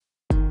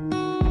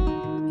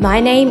My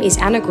name is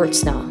Anna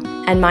Grutzner,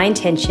 and my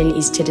intention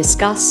is to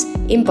discuss,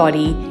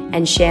 embody,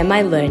 and share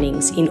my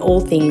learnings in all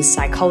things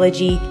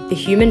psychology, the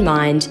human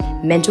mind,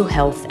 mental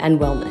health, and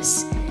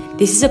wellness.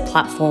 This is a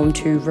platform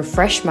to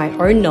refresh my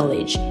own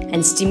knowledge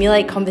and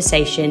stimulate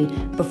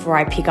conversation before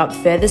I pick up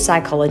further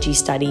psychology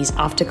studies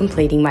after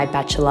completing my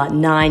bachelor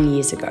 9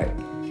 years ago.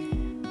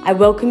 I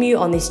welcome you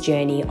on this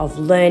journey of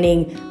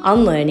learning,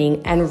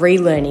 unlearning, and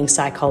relearning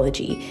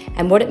psychology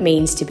and what it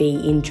means to be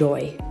in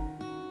joy.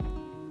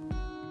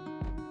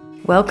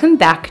 Welcome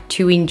back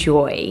to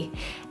Enjoy,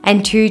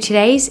 and to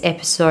today's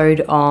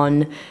episode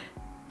on,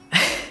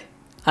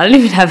 I don't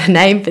even have a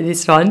name for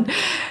this one.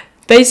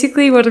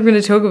 Basically what I'm going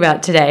to talk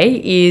about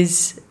today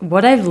is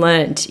what I've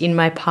learnt in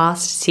my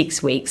past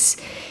 6 weeks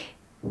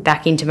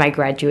back into my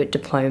graduate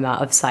diploma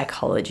of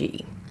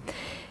psychology.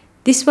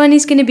 This one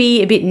is going to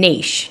be a bit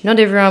niche. Not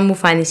everyone will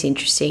find this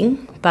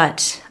interesting,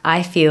 but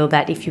I feel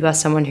that if you are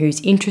someone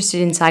who's interested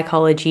in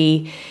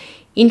psychology,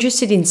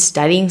 interested in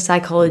studying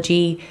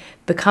psychology,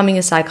 becoming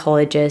a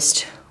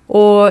psychologist,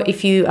 or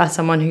if you are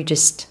someone who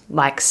just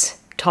likes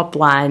top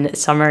line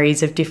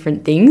summaries of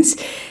different things,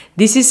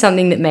 this is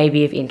something that may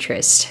be of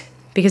interest,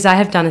 because I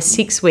have done a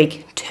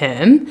 6-week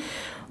term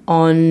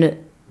on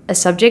a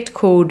subject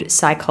called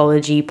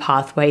Psychology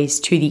Pathways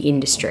to the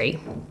Industry.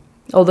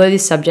 Although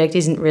this subject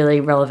isn't really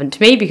relevant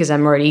to me because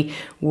I'm already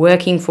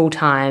working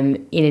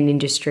full-time in an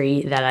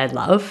industry that I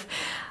love,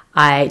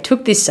 I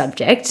took this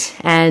subject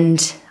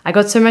and I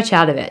got so much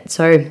out of it,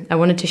 so I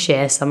wanted to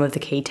share some of the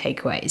key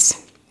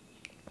takeaways.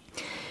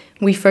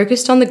 We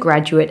focused on the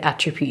graduate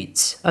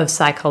attributes of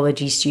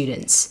psychology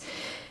students.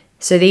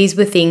 So these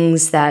were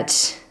things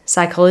that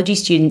psychology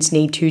students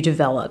need to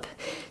develop,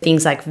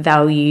 things like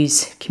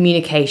values,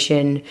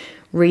 communication,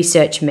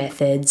 research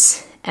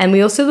methods, and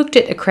we also looked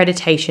at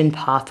accreditation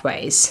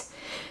pathways.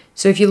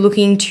 So if you're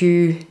looking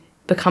to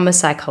become a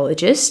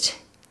psychologist,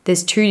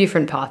 there's 2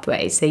 different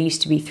pathways. There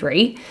used to be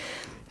 3,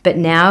 but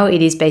now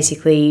it is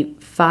basically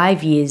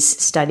 5 years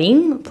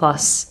studying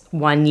plus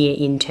 1 year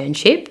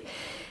internship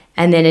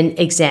and then an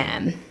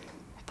exam.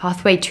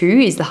 Pathway 2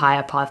 is the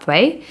higher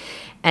pathway,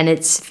 and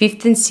it's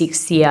 5th and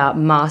 6th year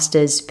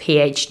master's,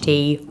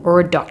 PhD, or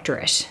a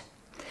doctorate.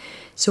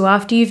 So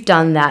after you've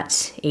done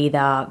that,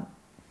 either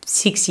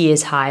 6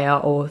 years higher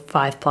or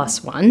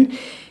 5+1,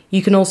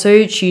 you can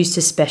also choose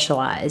to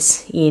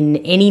specialise in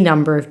any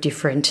number of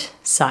different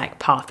psych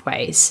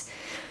pathways.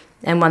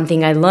 And one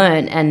thing I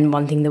learned, and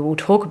one thing that we'll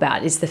talk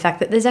about, is the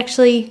fact that there's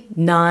actually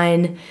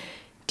 9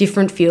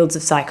 different fields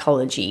of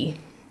psychology.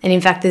 And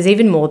in fact, there's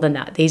even more than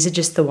that. These are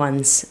just the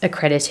ones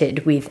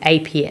accredited with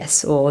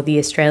APS, or the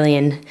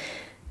Australian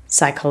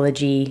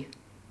Psychology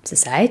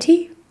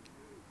Society?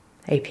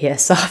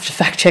 APS, I'll have to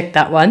fact check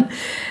that one.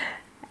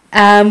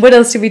 What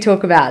else did we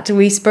talk about?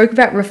 We spoke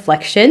about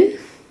reflection.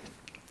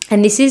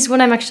 And this is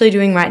what I'm actually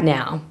doing right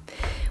now.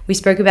 We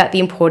spoke about the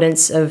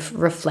importance of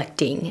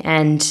reflecting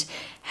and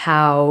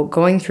how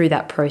going through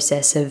that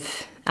process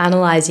of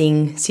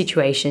analysing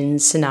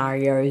situations,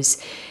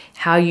 scenarios,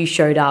 how you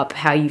showed up,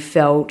 how you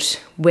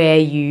felt, where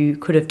you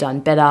could have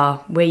done better,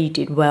 where you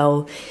did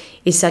well,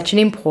 is such an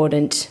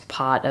important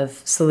part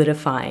of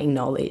solidifying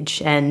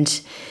knowledge.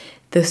 And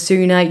the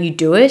sooner you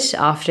do it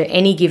after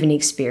any given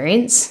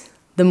experience,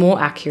 the more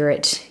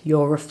accurate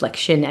your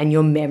reflection and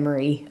your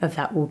memory of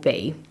that will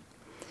be.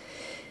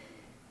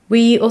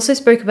 We also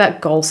spoke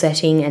about goal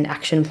setting and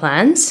action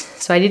plans.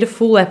 So I did a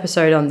full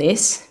episode on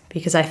this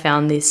because I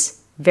found this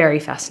very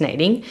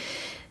fascinating.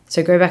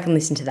 So go back and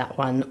listen to that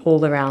one,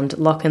 all around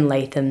Locke and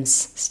Latham's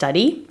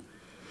study.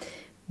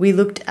 We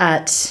looked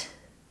at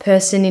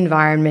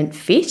person-environment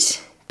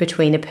fit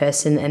between a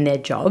person and their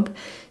job.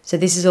 So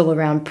this is all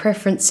around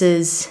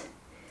preferences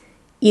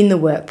in the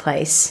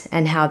workplace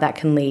and how that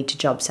can lead to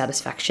job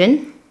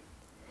satisfaction.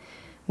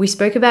 We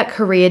spoke about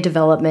career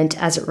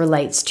development as it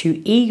relates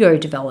to ego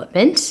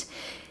development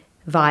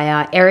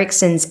via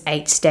Erikson's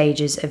 8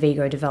 stages of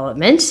ego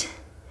development.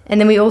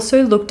 And then we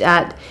also looked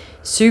at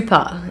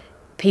super.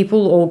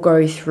 People all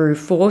go through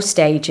 4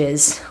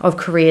 stages of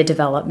career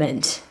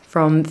development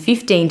from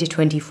 15 to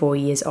 24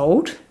 years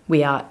old.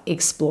 We are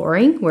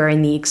exploring. We're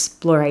in the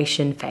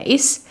exploration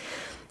phase.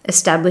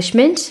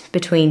 Establishment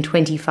between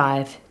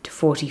 25 to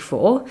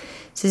 44.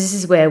 So this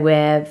is where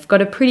we've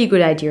got a pretty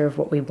good idea of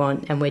what we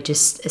want and we're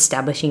just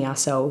establishing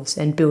ourselves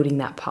and building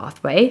that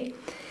pathway.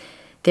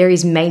 There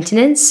is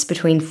maintenance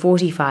between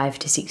 45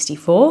 to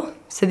 64.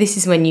 So this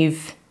is when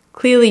you've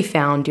clearly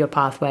found your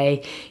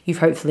pathway, you've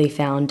hopefully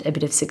found a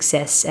bit of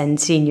success and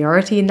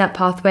seniority in that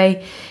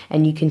pathway,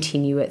 and you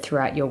continue it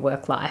throughout your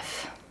work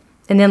life.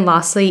 And then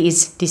lastly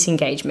is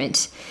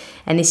disengagement,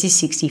 and this is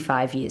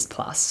 65 years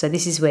plus. So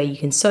this is where you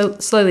can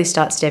slowly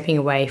start stepping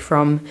away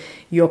from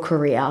your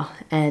career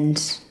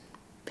and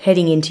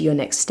heading into your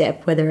next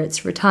step, whether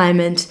it's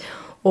retirement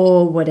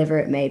or whatever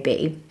it may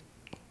be.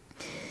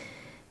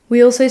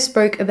 We also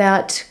spoke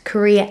about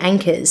career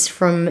anchors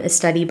from a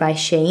study by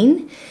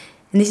Sheen,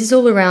 and this is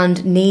all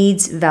around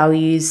needs,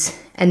 values,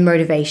 and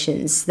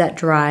motivations that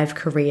drive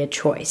career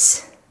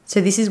choice.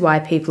 So this is why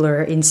people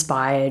are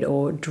inspired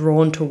or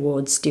drawn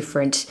towards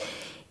different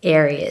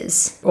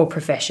areas or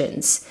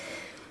professions.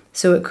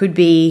 So it could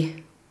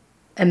be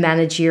a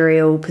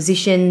managerial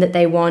position that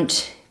they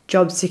want,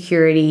 job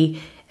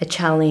security, a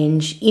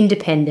challenge,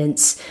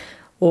 independence,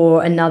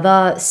 or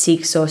another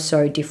 6 or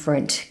so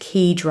different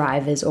key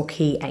drivers or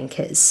key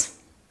anchors.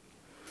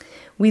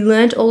 We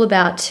learned all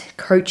about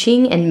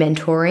coaching and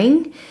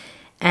mentoring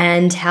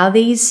and how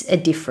these are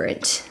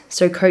different.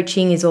 So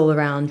coaching is all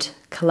around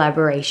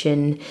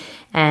collaboration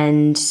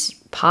and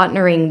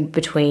partnering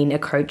between a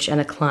coach and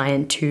a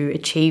client to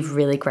achieve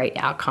really great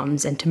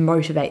outcomes and to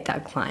motivate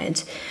that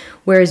client.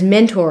 Whereas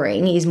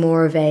mentoring is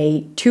more of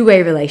a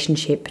two-way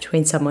relationship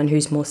between someone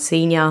who's more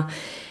senior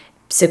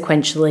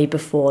sequentially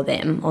before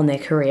them on their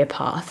career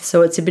path.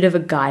 So it's a bit of a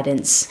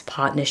guidance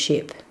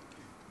partnership.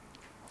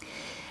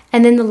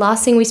 And then the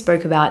last thing we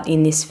spoke about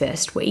in this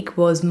first week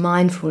was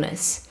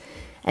mindfulness.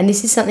 And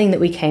this is something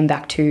that we came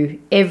back to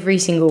every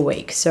single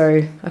week.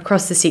 So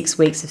across the 6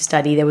 weeks of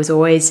study, there was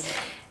always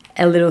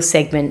a little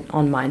segment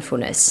on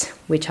mindfulness,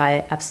 which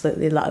I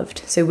absolutely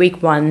loved. So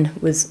week 1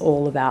 was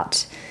all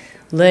about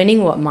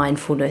learning what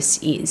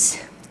mindfulness is.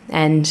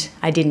 And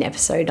I did an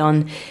episode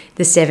on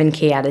the 7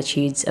 key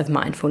attitudes of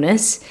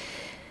mindfulness.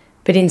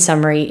 But in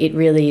summary, it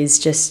really is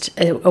just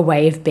a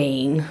way of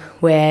being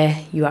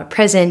where you are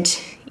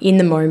present in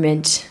the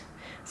moment,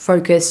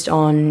 focused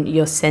on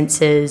your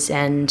senses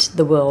and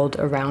the world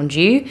around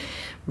you,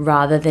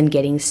 rather than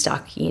getting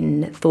stuck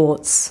in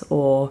thoughts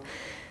or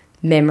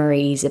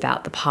memories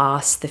about the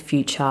past, the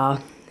future,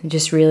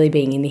 just really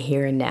being in the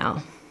here and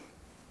now.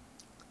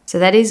 So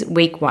that is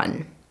week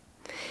 1.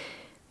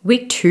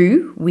 Week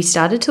 2, we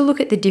started to look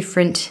at the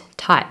different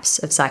types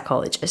of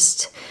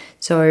psychologists.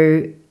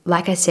 So,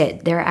 like I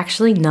said, there are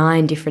actually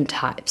 9 different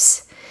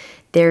types.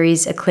 There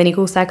is a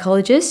clinical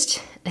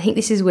psychologist. I think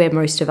this is where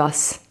most of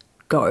us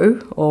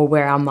go, or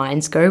where our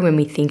minds go when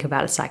we think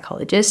about a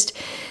psychologist.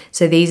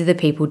 So these are the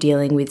people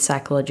dealing with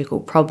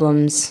psychological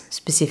problems,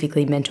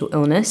 specifically mental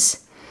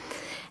illness.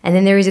 And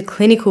then there is a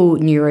clinical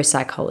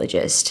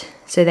neuropsychologist.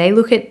 So they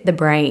look at the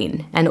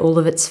brain and all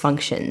of its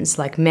functions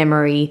like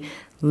memory,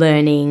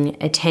 learning,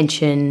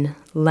 attention,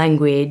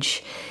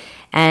 language.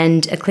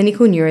 And a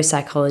clinical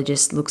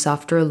neuropsychologist looks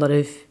after a lot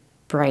of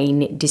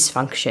brain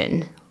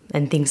dysfunction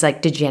and things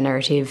like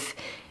degenerative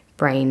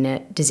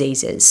brain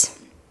diseases.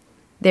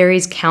 There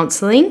is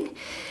counselling,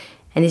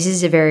 and this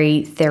is a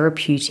very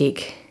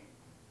therapeutic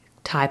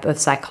type of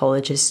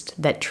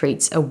psychologist that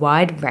treats a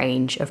wide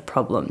range of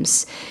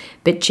problems,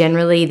 but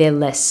generally they're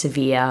less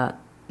severe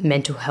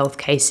mental health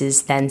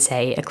cases than,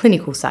 say, a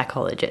clinical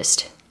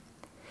psychologist.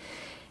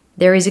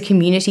 There is a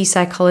community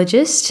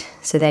psychologist,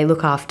 so they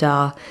look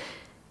after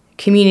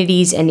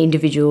communities and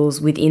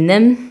individuals within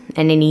them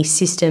and any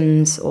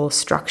systems or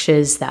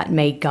structures that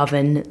may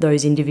govern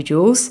those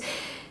individuals.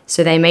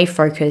 So they may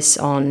focus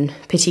on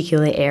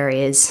particular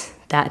areas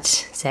that,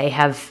 say,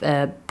 have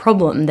a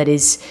problem that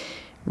is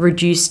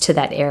reduced to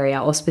that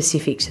area or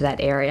specific to that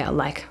area,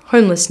 like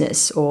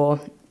homelessness or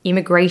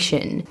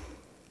immigration.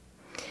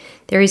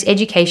 There is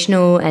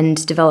educational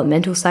and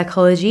developmental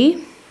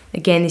psychology.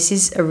 Again, this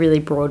is a really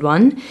broad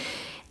one,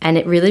 and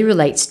it really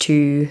relates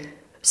to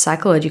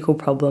psychological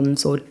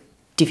problems or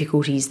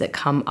difficulties that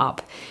come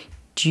up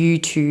due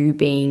to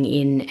being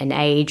in an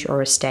age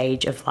or a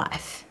stage of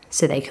life.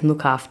 So they can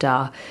look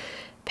after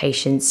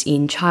patients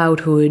in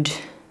childhood,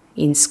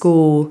 in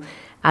school,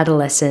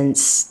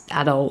 adolescence,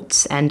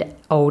 adults, and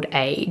old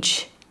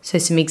age. So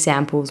some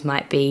examples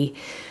might be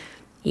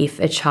if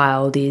a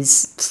child is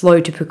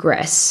slow to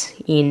progress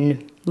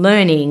in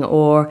learning,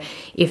 or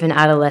if an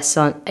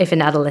adolescent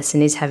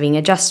is having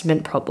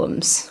adjustment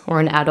problems, or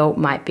an adult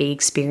might be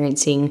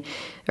experiencing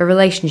a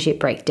relationship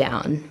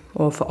breakdown,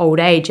 or for old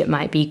age it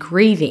might be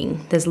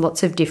grieving. There's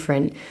lots of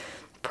different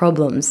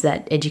problems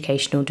that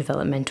educational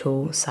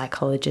developmental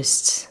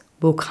psychologists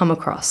will come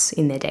across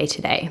in their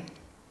day-to-day.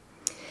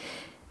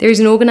 There is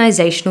an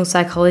organisational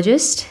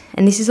psychologist,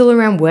 and this is all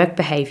around work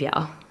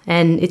behaviour,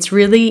 and it's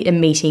really a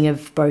meeting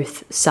of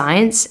both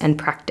science and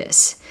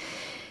practice.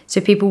 So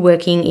people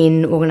working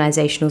in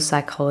organisational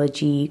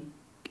psychology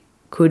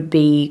could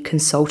be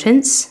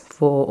consultants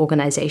for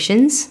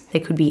organisations, they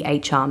could be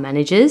HR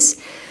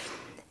managers,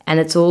 and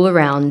it's all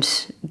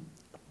around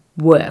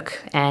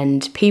work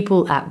and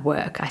people at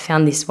work. I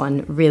found this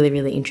one really,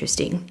 really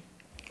interesting.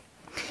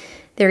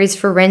 There is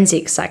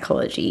forensic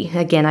psychology.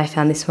 Again, I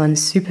found this one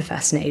super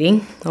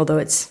fascinating, although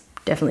it's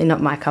definitely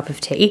not my cup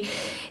of tea.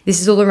 This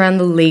is all around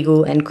the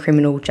legal and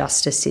criminal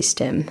justice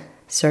system.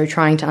 So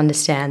trying to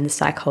understand the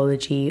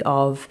psychology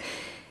of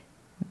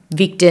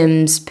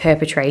victims,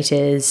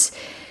 perpetrators,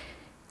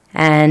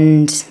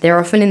 and they're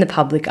often in the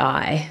public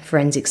eye,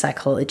 forensic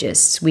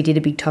psychologists. We did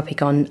a big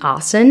topic on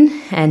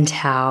arson and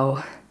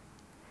how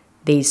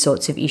these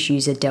sorts of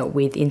issues are dealt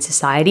with in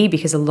society,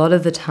 because a lot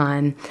of the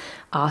time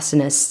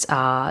arsonists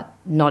are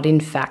not in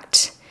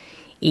fact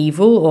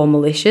evil or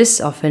malicious.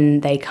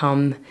 Often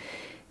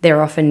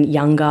they're often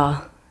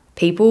younger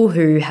people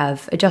who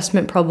have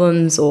adjustment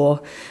problems,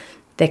 or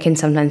there can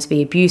sometimes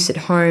be abuse at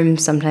home.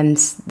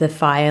 Sometimes the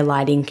fire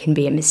lighting can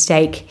be a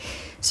mistake.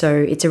 So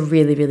it's a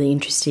really, really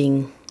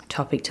interesting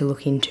topic to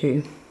look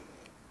into.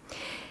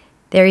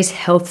 There is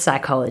health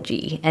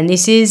psychology, and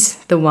this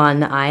is the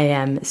one I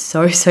am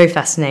so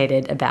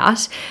fascinated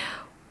about.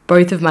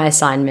 Both of my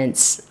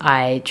assignments,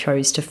 I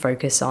chose to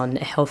focus on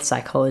a health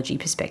psychology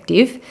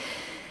perspective.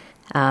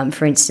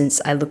 For instance,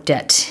 I looked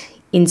at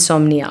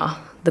insomnia,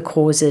 the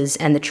causes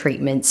and the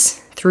treatments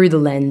through the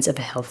lens of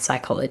a health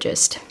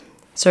psychologist.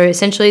 So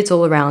essentially it's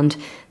all around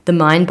the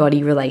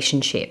mind-body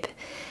relationship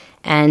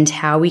and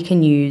how we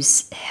can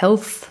use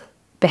health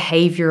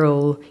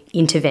behavioural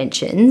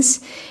interventions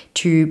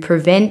to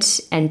prevent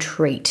and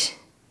treat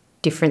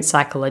different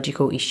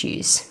psychological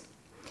issues.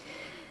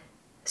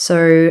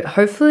 So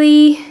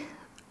hopefully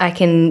I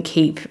can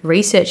keep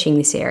researching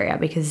this area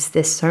because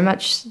there's so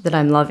much that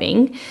I'm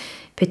loving,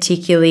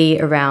 particularly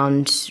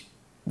around,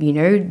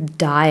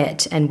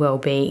 diet and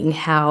well-being,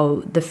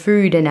 how the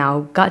food and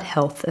our gut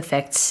health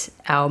affects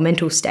our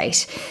mental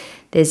state.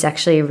 There's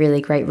actually a really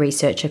great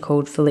researcher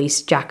called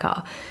Felice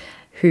Jacka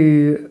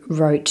who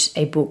wrote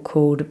a book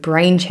called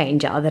Brain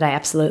Changer that I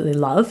absolutely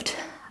loved.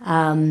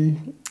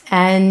 And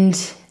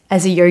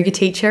as a yoga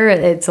teacher,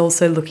 it's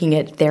also looking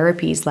at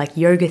therapies like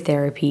yoga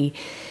therapy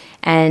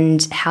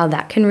and how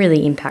that can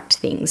really impact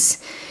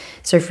things.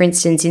 So for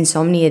instance,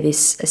 insomnia,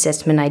 this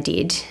assessment I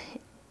did,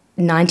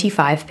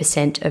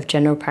 95% of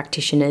general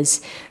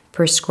practitioners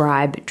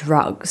prescribe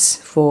drugs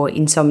for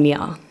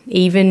insomnia,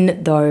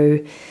 even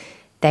though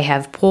they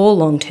have poor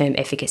long-term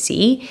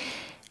efficacy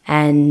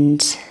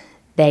and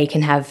they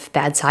can have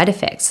bad side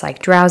effects like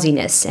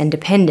drowsiness and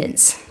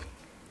dependence.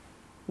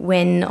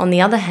 When, on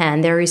the other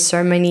hand, there is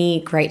so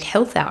many great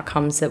health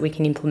outcomes that we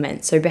can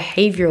implement. So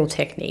behavioral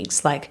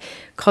techniques like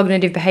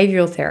cognitive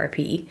behavioral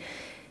therapy,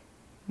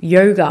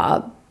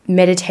 yoga,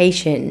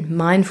 meditation,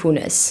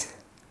 mindfulness,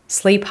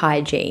 sleep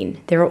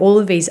hygiene. There are all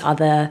of these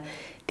other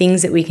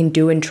things that we can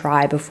do and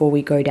try before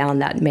we go down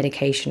that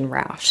medication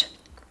route.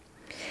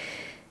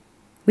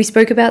 We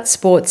spoke about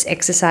sports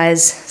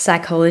exercise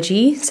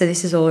psychology. So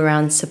this is all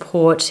around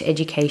support,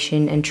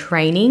 education, and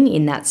training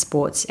in that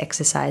sports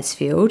exercise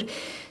field.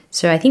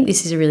 So I think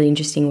this is a really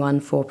interesting one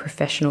for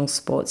professional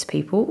sports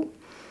people.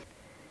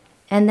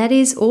 And that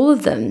is all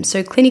of them.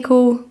 So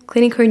clinical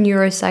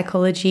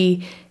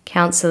neuropsychology,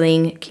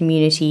 counselling,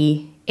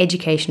 community,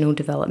 educational,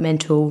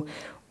 developmental,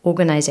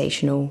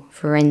 organisational,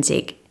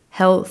 forensic,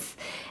 health,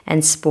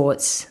 and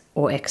sports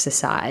or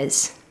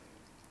exercise.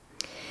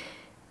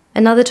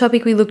 Another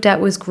topic we looked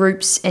at was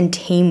groups and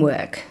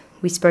teamwork.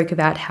 We spoke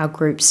about how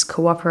groups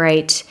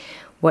cooperate,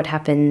 what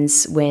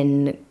happens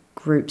when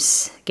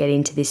groups get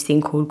into this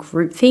thing called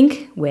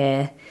groupthink,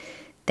 where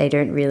they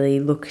don't really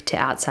look to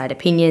outside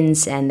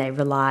opinions and they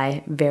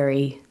rely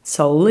very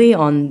solely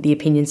on the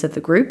opinions of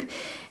the group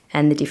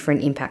and the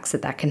different impacts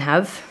that can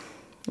have.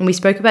 And we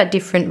spoke about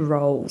different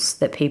roles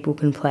that people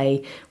can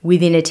play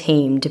within a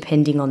team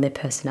depending on their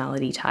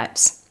personality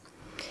types.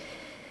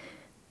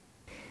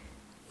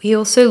 We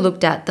also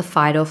looked at the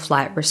fight or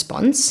flight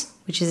response,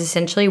 which is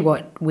essentially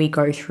what we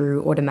go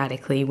through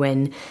automatically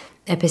when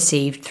a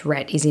perceived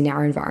threat is in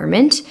our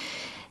environment.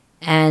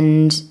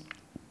 And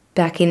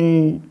back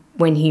in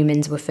when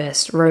humans were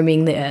first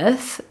roaming the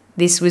earth,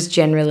 this was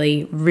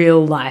generally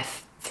real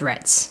life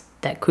threats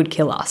that could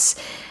kill us.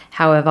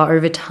 However,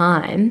 over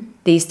time,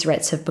 these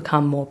threats have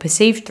become more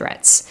perceived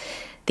threats.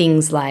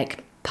 Things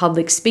like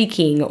public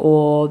speaking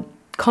or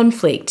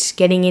conflict,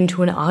 getting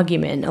into an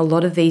argument, a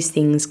lot of these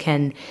things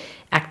can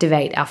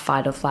activate our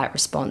fight or flight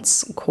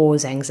response,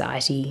 cause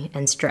anxiety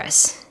and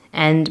stress.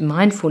 And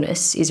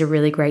mindfulness is a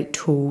really great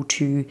tool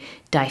to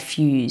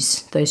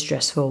diffuse those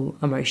stressful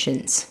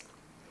emotions.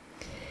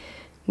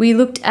 We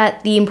looked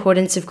at the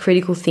importance of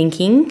critical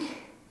thinking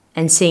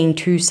and seeing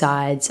two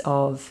sides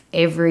of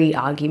every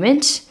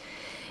argument.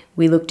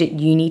 We looked at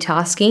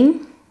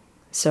unitasking,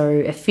 so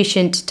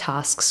efficient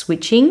task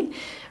switching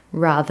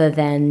rather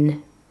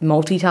than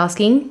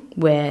multitasking,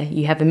 where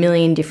you have a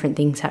million different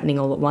things happening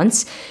all at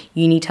once.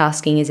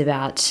 Unitasking is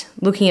about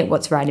looking at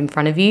what's right in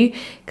front of you,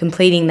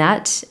 completing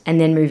that, and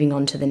then moving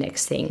on to the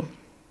next thing.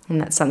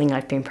 And that's something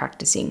I've been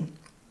practicing.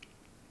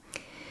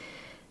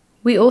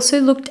 We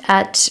also looked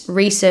at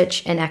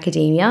research and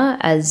academia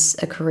as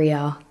a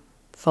career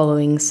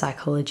following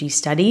psychology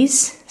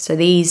studies. So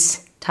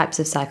these types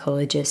of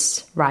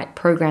psychologists write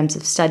programs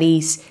of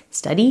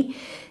study,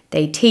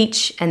 they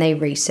teach, and they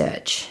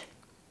research.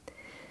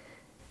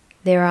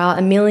 There are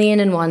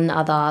 1,000,001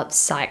 other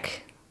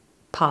psych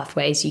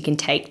pathways you can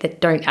take that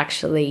don't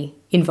actually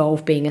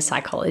involve being a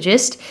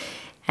psychologist,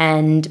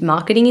 and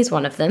marketing is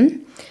one of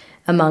them,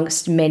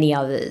 amongst many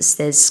others.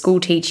 There's school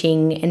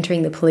teaching,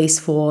 entering the police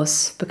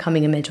force,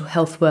 becoming a mental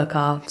health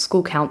worker,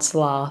 school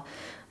counsellor,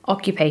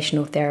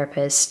 occupational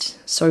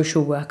therapist,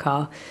 social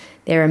worker.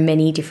 There are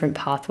many different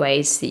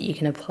pathways that you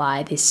can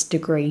apply this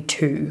degree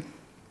to.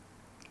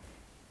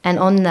 And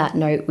on that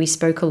note, we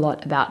spoke a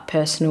lot about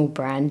personal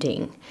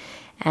branding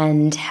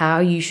and how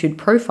you should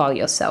profile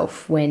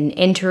yourself when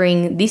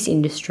entering this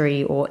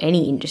industry or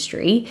any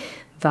industry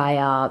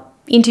via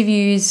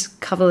interviews,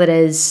 cover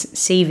letters,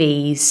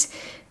 CVs,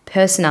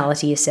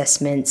 personality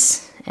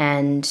assessments,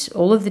 and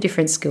all of the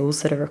different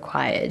skills that are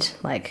required,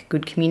 like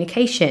good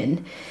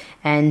communication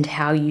and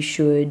how you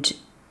should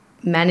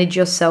manage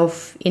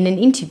yourself in an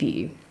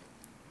interview.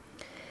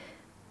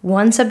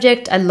 One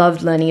subject I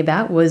loved learning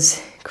about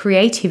was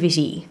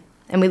creativity,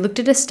 and we looked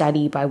at a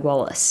study by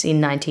Wallace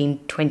in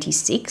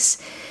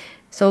 1926.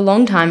 So a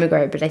long time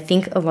ago, but I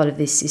think a lot of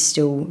this is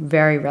still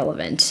very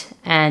relevant,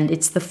 and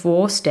it's the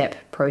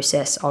 4-step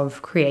process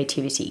of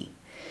creativity.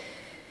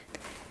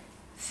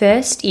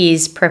 First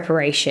is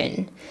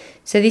preparation.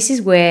 So this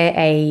is where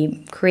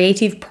a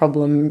creative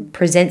problem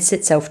presents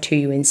itself to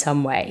you in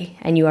some way,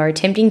 and you are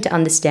attempting to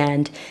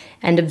understand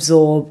and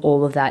absorb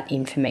all of that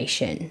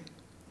information,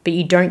 but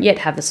you don't yet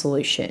have a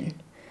solution.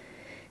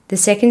 The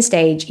second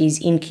stage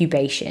is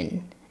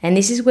incubation, and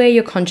this is where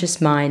your conscious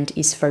mind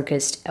is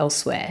focused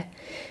elsewhere.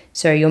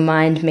 So your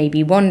mind may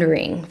be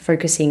wandering,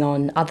 focusing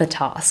on other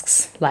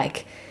tasks,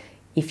 like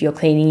if you're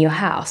cleaning your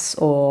house,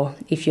 or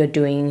if you're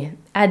doing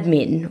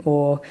admin,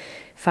 or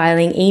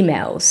filing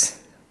emails,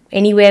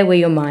 anywhere where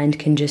your mind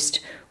can just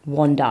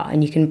wander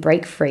and you can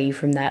break free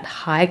from that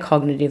high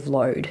cognitive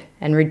load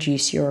and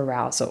reduce your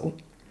arousal.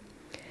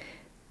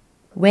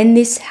 When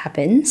this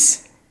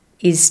happens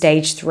is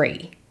stage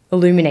 3,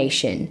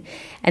 illumination.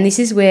 And this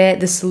is where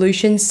the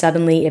solution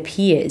suddenly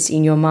appears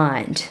in your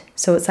mind.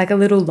 So it's like a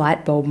little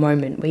light bulb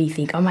moment where you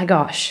think, oh my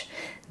gosh,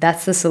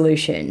 that's the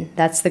solution.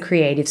 That's the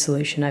creative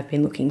solution I've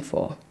been looking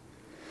for.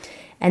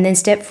 And then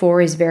step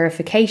 4 is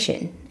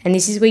verification. And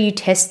this is where you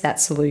test that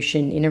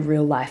solution in a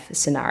real life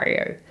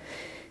scenario.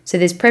 So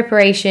there's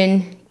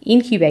preparation,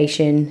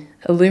 incubation,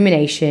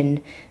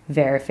 illumination,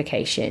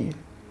 verification.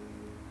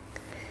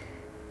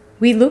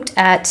 We looked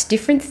at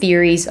different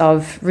theories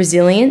of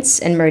resilience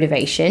and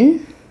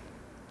motivation.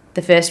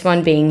 The first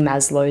one being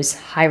Maslow's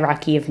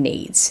hierarchy of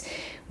needs,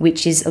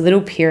 which is a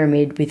little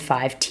pyramid with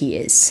 5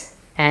 tiers,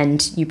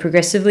 and you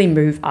progressively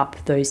move up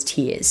those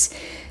tiers.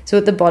 So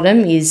at the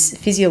bottom is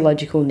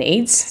physiological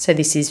needs. So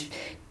this is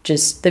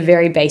just the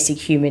very basic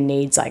human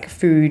needs like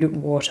food,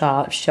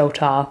 water,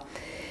 shelter.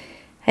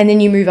 And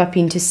then you move up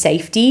into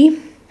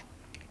safety,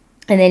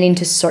 and then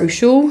into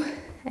social,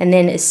 and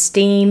then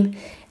esteem,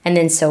 and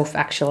then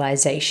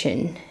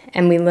self-actualization.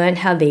 And we learned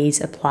how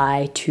these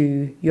apply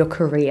to your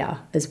career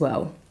as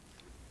well.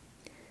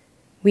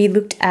 We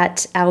looked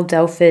at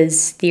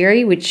Aldelfer's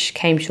theory, which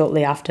came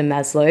shortly after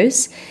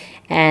Maslow's.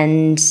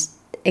 And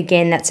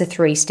again, that's a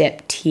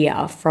 3-step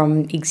tier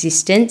from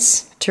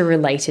existence to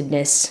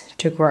relatedness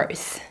to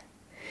growth.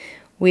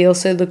 We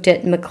also looked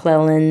at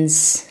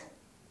McClelland's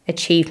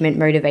achievement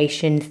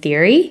motivation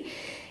theory.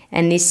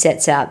 And this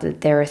sets out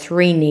that there are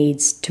 3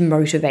 needs to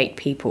motivate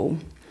people.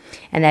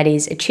 And that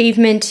is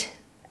achievement,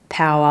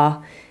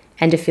 power,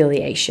 and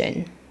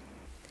affiliation.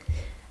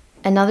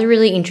 Another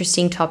really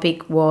interesting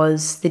topic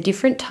was the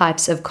different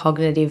types of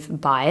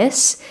cognitive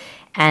bias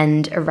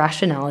and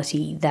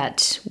irrationality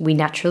that we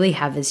naturally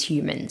have as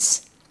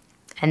humans.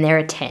 And there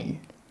are 10.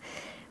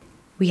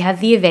 We have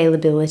the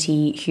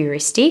availability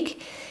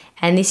heuristic,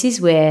 and this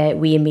is where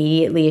we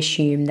immediately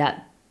assume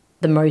that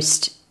the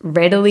most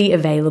readily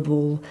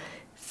available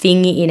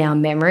thing in our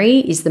memory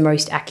is the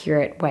most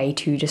accurate way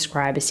to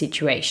describe a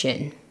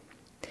situation.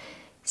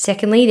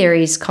 Secondly, there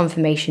is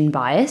confirmation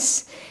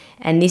bias,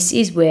 and this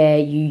is where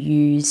you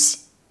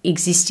use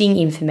existing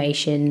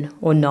information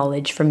or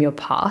knowledge from your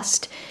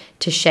past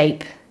to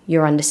shape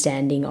your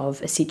understanding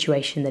of a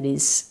situation that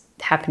is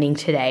happening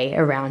today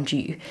around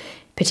you,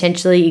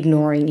 potentially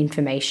ignoring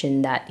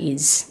information that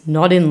is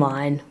not in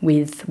line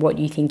with what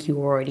you think you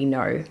already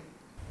know.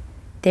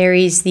 There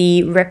is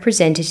the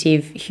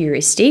representative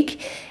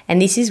heuristic,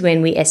 and this is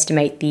when we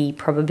estimate the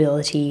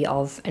probability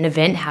of an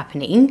event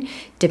happening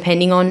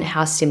depending on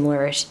how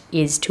similar it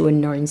is to a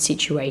known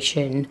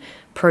situation,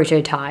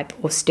 prototype,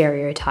 or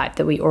stereotype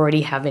that we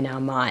already have in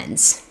our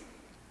minds.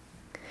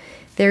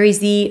 There is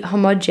the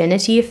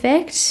homogeneity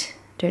effect.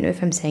 Don't know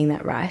if I'm saying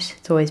that right.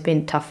 It's always been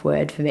a tough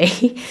word for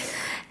me.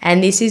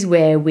 And this is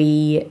where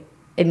we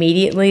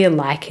immediately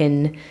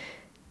liken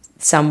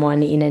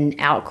someone in an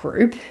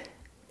outgroup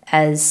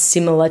as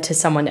similar to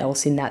someone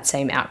else in that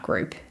same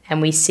outgroup.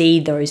 And we see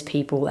those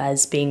people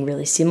as being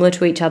really similar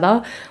to each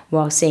other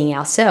while seeing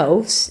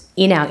ourselves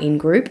in our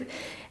in-group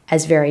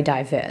as very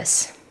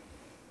diverse.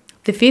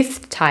 The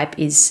 5th type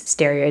is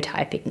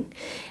stereotyping.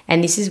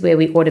 And this is where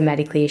we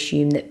automatically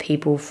assume that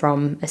people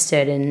from a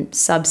certain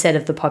subset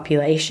of the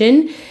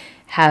population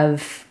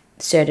have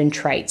certain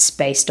traits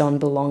based on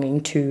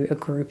belonging to a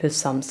group of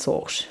some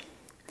sort.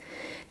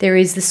 There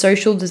is the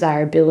social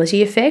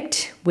desirability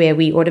effect, where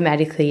we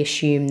automatically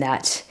assume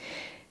that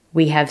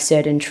we have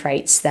certain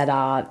traits that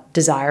are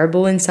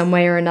desirable in some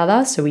way or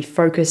another, so we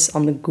focus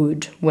on the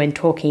good when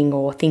talking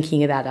or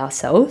thinking about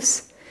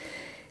ourselves.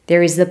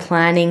 There is the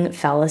planning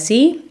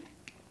fallacy,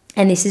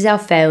 and this is our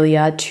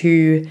failure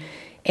to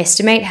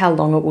estimate how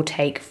long it will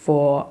take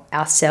for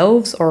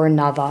ourselves or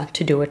another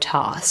to do a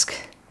task.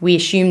 We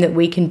assume that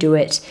we can do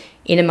it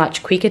in a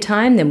much quicker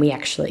time than we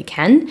actually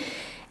can,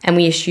 and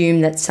we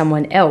assume that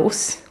someone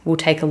else will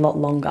take a lot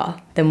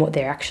longer than what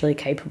they're actually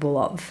capable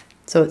of.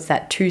 So it's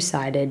that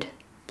 2-sided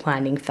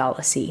planning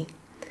fallacy.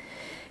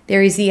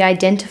 There is the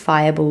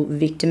identifiable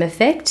victim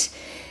effect,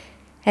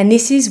 and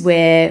this is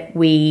where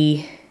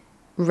we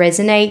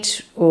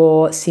resonate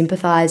or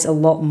sympathize a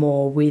lot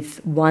more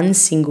with one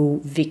single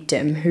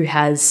victim who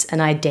has an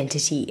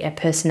identity, a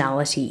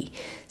personality,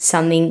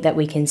 something that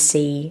we can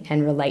see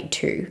and relate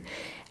to,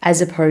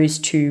 as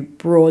opposed to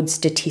broad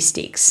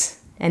statistics.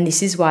 And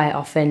this is why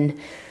often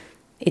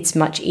it's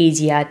much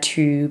easier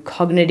to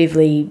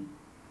cognitively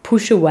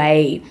push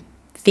away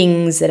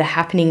things that are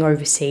happening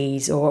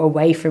overseas or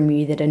away from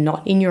you that are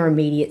not in your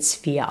immediate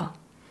sphere.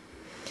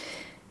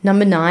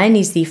 Number 9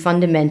 is the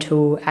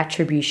fundamental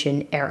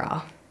attribution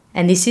error.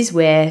 And this is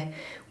where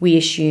we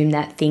assume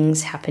that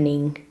things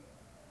happening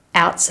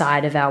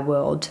outside of our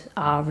world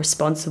are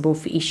responsible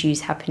for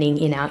issues happening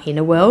in our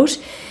inner world.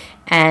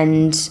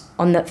 And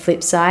on the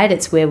flip side,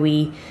 it's where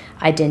we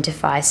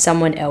identify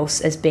someone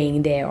else as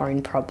being their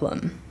own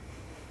problem.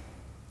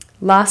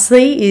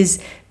 Lastly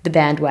is the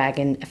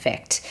bandwagon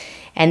effect.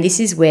 And this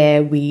is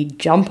where we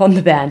jump on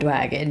the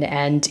bandwagon.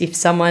 And if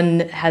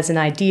someone has an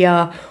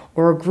idea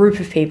or a group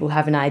of people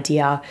have an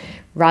idea,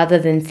 rather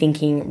than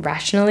thinking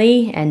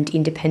rationally and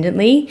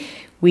independently,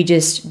 we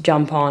just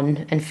jump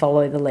on and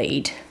follow the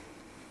lead.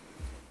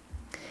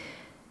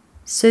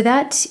 So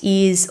that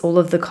is all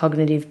of the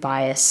cognitive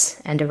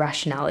bias and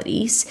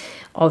irrationalities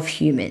of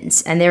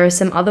humans. And there are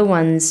some other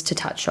ones to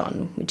touch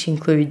on, which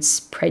includes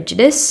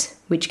prejudice,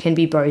 which can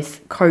be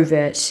both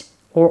covert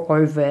or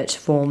overt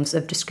forms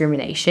of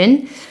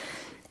discrimination.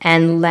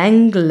 And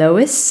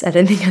Langlois, I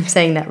don't think I'm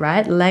saying that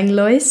right,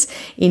 Langlois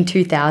in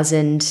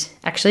 2000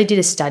 actually did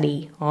a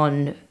study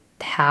on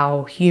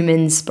how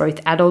humans,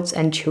 both adults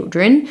and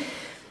children,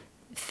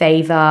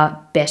 favor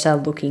better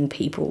looking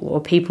people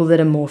or people that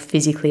are more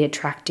physically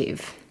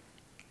attractive.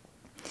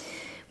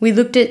 We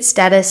looked at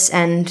status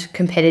and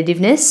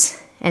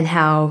competitiveness and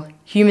how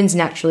humans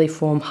naturally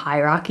form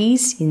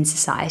hierarchies in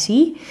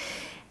society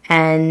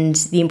and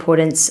the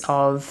importance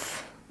of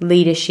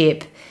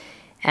leadership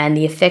and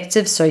the effects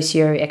of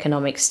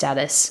socioeconomic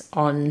status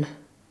on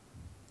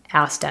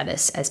our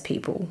status as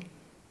people.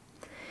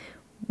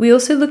 We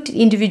also looked at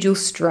individual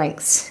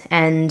strengths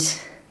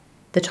and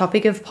the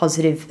topic of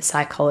positive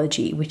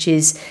psychology, which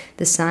is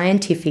the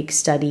scientific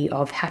study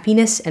of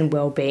happiness and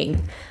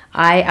well-being.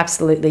 I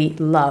absolutely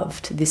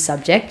loved this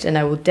subject, and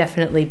I will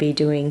definitely be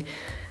doing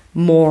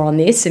more on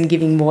this and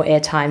giving more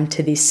airtime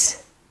to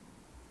this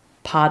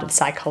part of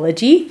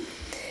psychology.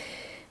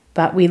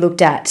 But we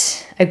looked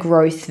at a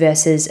growth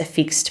versus a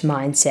fixed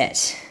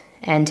mindset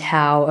and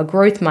how a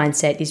growth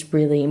mindset is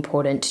really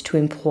important to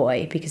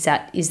employ because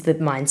that is the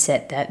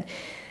mindset that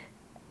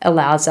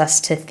allows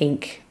us to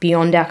think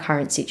beyond our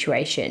current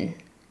situation.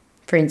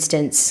 For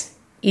instance,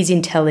 is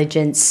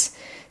intelligence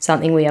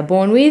something we are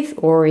born with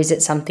or is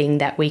it something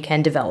that we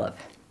can develop?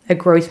 A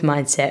growth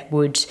mindset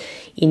would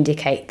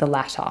indicate the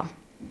latter.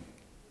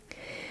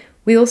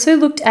 We also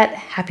looked at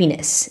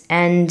happiness,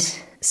 and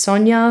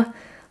Sonia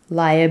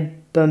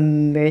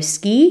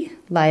Lyubomirsky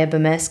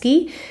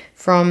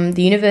from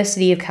the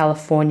University of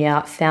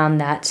California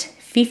found that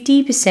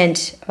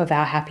 50% of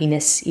our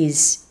happiness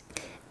is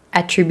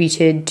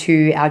attributed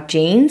to our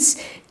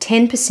genes,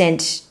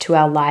 10% to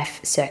our life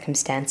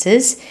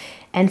circumstances,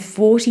 and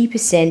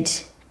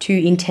 40% to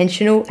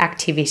intentional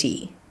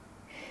activity.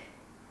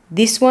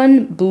 This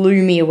one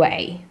blew me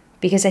away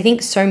because I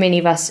think so many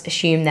of us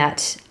assume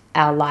that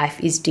our life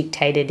is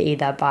dictated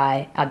either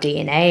by our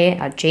DNA,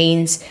 our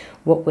genes,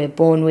 what we're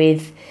born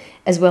with,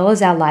 as well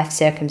as our life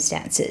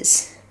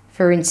circumstances.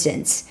 For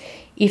instance,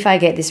 if I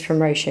get this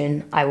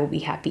promotion, I will be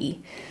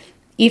happy.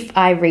 If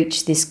I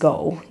reach this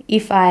goal,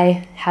 if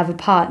I have a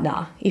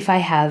partner, if I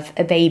have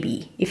a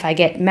baby, if I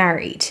get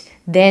married,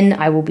 then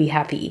I will be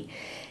happy.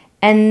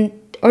 And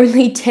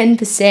only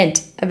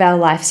 10% of our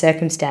life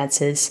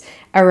circumstances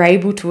are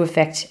able to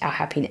affect our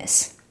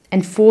happiness,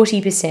 and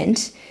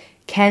 40%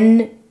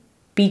 can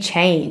be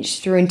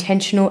changed through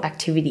intentional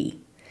activity.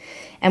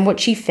 And what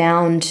she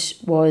found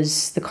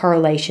was the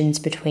correlations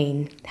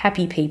between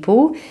happy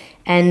people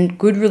and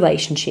good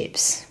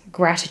relationships,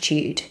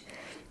 gratitude,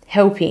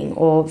 helping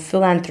or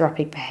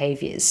philanthropic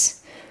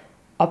behaviours,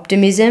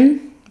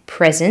 optimism,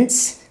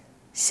 presence,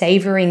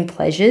 savouring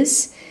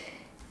pleasures,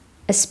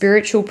 a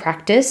spiritual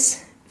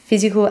practice,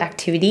 physical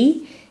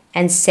activity,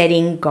 and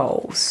setting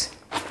goals.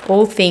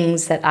 All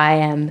things that I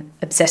am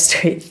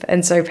obsessed with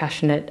and so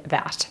passionate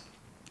about.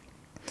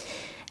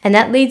 And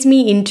that leads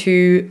me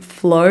into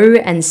flow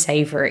and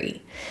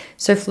savoury.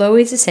 So flow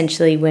is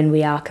essentially when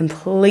we are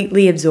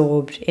completely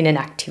absorbed in an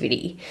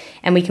activity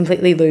and we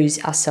completely lose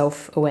our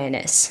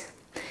self-awareness.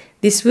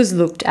 This was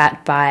looked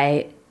at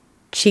by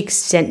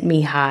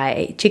Csikszentmihalyi,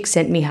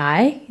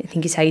 I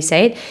think is how you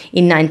say it,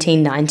 in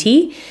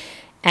 1990.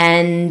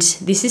 And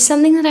this is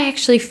something that I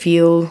actually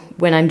feel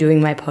when I'm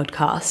doing my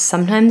podcast.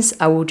 Sometimes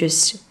I will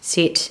just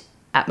sit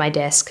at my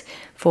desk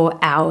for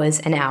hours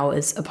and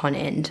hours upon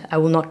end. I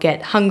will not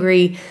get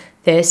hungry,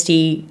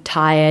 thirsty,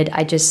 tired.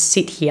 I just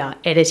sit here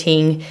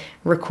editing,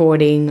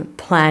 recording,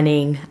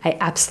 planning. I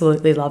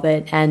absolutely love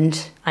it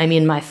and I'm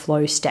in my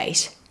flow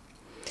state.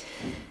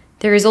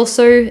 There is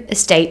also a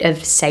state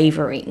of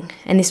savouring,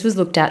 and this was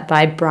looked at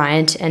by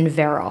Bryant and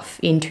Veroff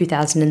in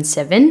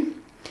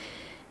 2007.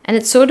 And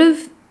it's sort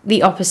of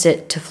the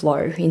opposite to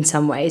flow in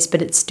some ways,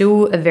 but it's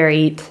still a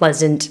very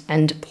pleasant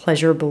and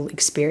pleasurable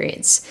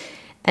experience.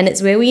 And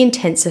it's where we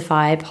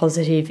intensify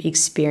positive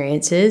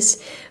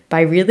experiences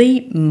by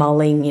really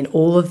mulling in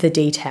all of the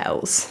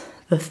details,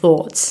 the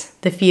thoughts,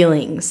 the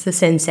feelings, the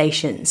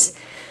sensations.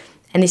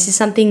 And this is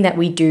something that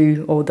we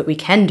do, or that we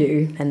can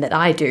do, and that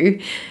I do,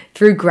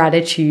 through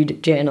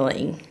gratitude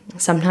journaling.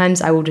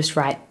 Sometimes I will just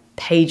write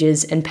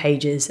pages and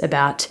pages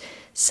about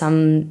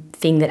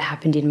something that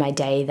happened in my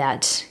day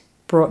that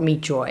brought me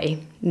joy,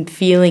 and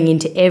feeling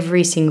into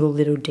every single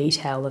little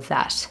detail of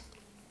that.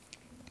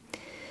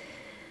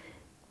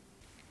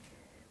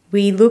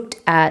 We looked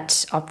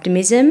at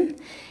optimism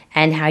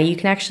and how you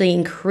can actually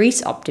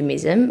increase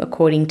optimism,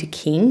 according to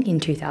King in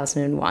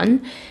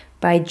 2001,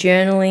 by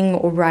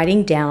journaling or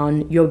writing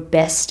down your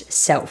best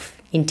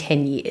self in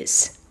 10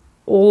 years.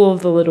 All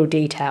of the little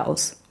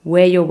details,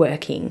 where you're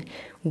working,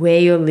 where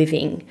you're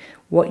living,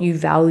 what you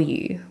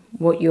value,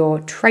 what your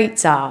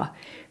traits are,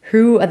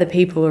 who are the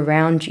people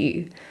around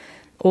you.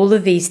 All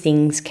of these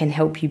things can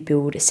help you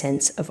build a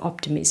sense of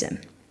optimism.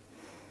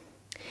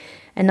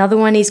 Another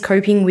one is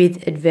coping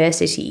with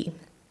adversity.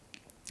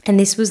 And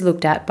this was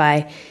looked at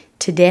by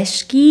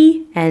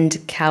Tedeschi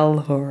and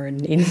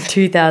Calhoun in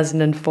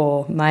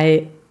 2004.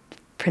 My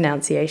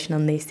pronunciation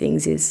on these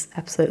things is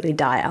absolutely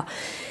dire.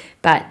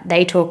 But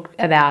they talk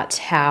about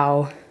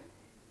how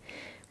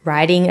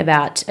writing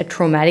about a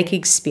traumatic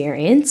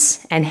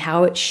experience and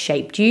how it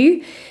shaped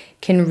you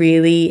can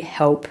really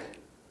help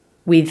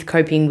with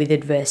coping with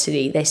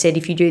adversity. They said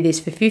if you do this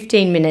for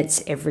 15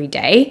 minutes every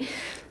day,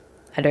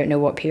 I don't know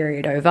what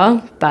period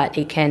over, but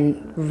it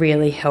can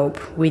really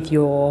help with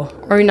your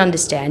own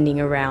understanding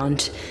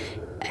around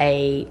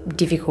a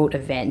difficult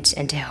event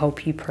and to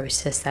help you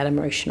process that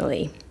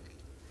emotionally.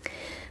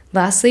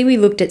 Lastly, we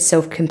looked at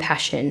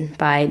self-compassion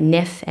by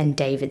Neff and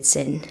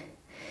Davidson,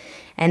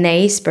 and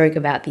they spoke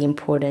about the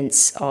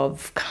importance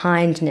of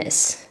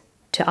kindness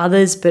to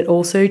others, but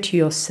also to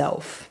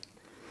yourself.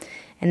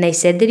 And they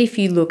said that if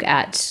you look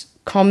at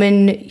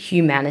common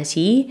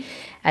humanity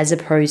as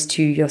opposed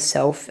to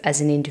yourself as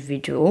an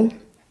individual,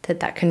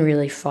 that can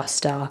really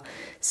foster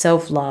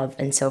self-love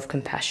and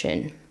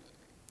self-compassion.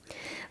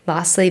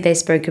 Lastly, they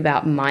spoke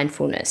about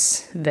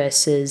mindfulness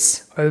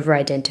versus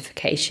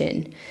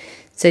over-identification.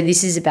 So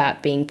this is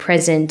about being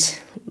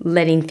present,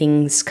 letting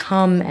things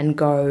come and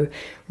go,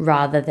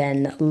 rather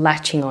than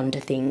latching onto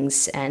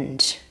things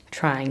and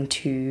trying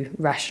to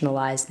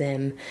rationalize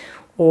them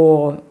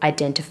or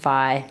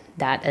identify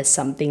that as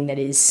something that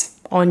is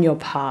on your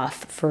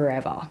path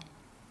forever.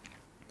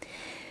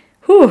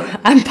 Whew,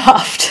 I'm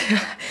puffed.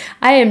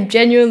 I am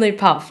genuinely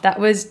puffed. That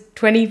was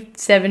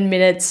 27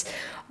 minutes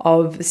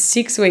of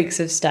 6 weeks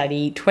of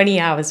study, 20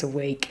 hours a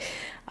week.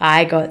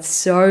 I got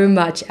so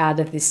much out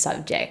of this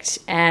subject,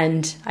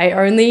 and I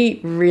only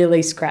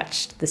really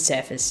scratched the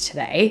surface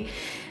today.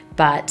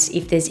 But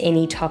if there's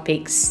any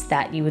topics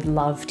that you would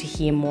love to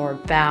hear more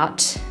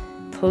about,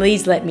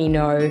 please let me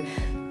know.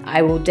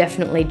 I will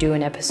definitely do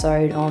an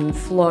episode on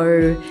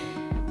flow,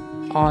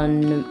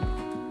 on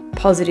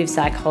positive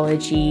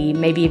psychology,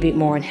 maybe a bit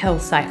more on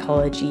health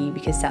psychology,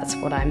 because that's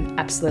what I'm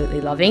absolutely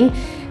loving.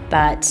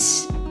 But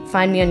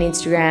find me on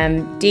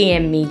Instagram,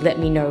 DM me, let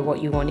me know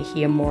what you want to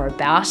hear more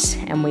about,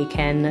 and we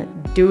can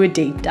do a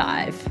deep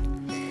dive.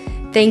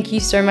 Thank you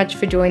so much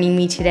for joining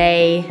me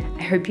today.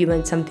 I hope you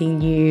learned something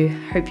new.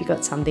 I hope you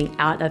got something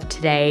out of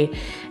today,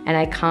 and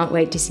I can't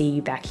wait to see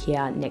you back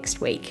here next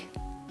week.